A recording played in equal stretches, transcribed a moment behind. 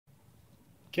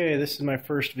Okay, this is my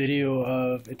first video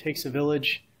of It Takes a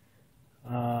Village.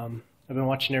 I've been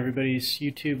watching everybody's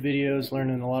YouTube videos,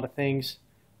 learning a lot of things,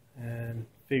 and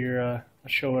figure I'll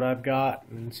show what I've got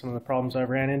and some of the problems I've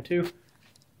ran into.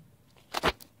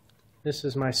 This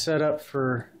is my setup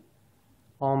for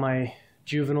all my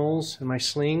juveniles and my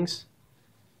slings.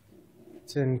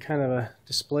 It's in kind of a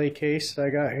display case that I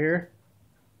got here.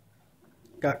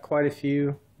 Got quite a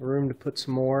few, room to put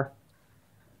some more.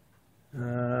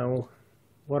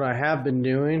 What I have been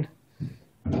doing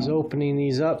is opening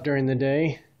these up during the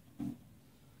day,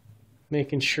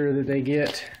 making sure that they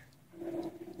get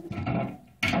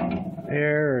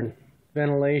air and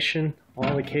ventilation.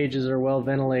 All the cages are well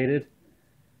ventilated.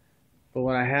 But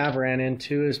what I have ran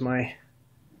into is my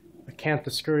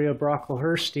Acanthoscurria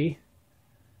brocklehursti.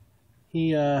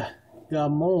 He got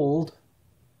mold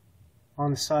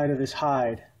on the side of his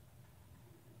hide.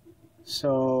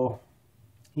 So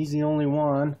he's the only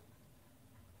one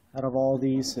out of all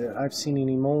these that I've seen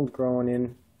any mold growing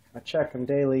in. I check them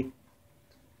daily.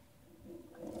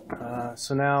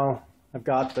 So now I've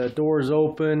got the doors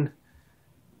open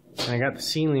and I got the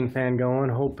ceiling fan going,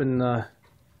 hoping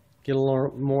get a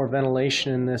little more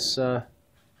ventilation in this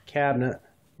cabinet, a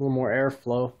little more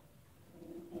airflow,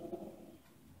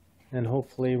 and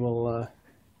hopefully we'll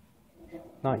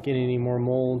not get any more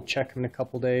mold. Check them in a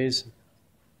couple days.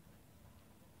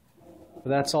 But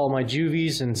that's all my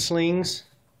juvies and slings.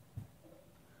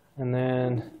 And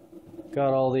then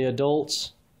got all the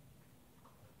adults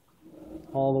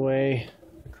all the way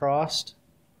across.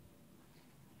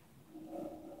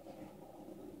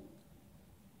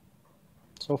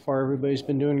 So far everybody's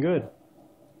been doing good.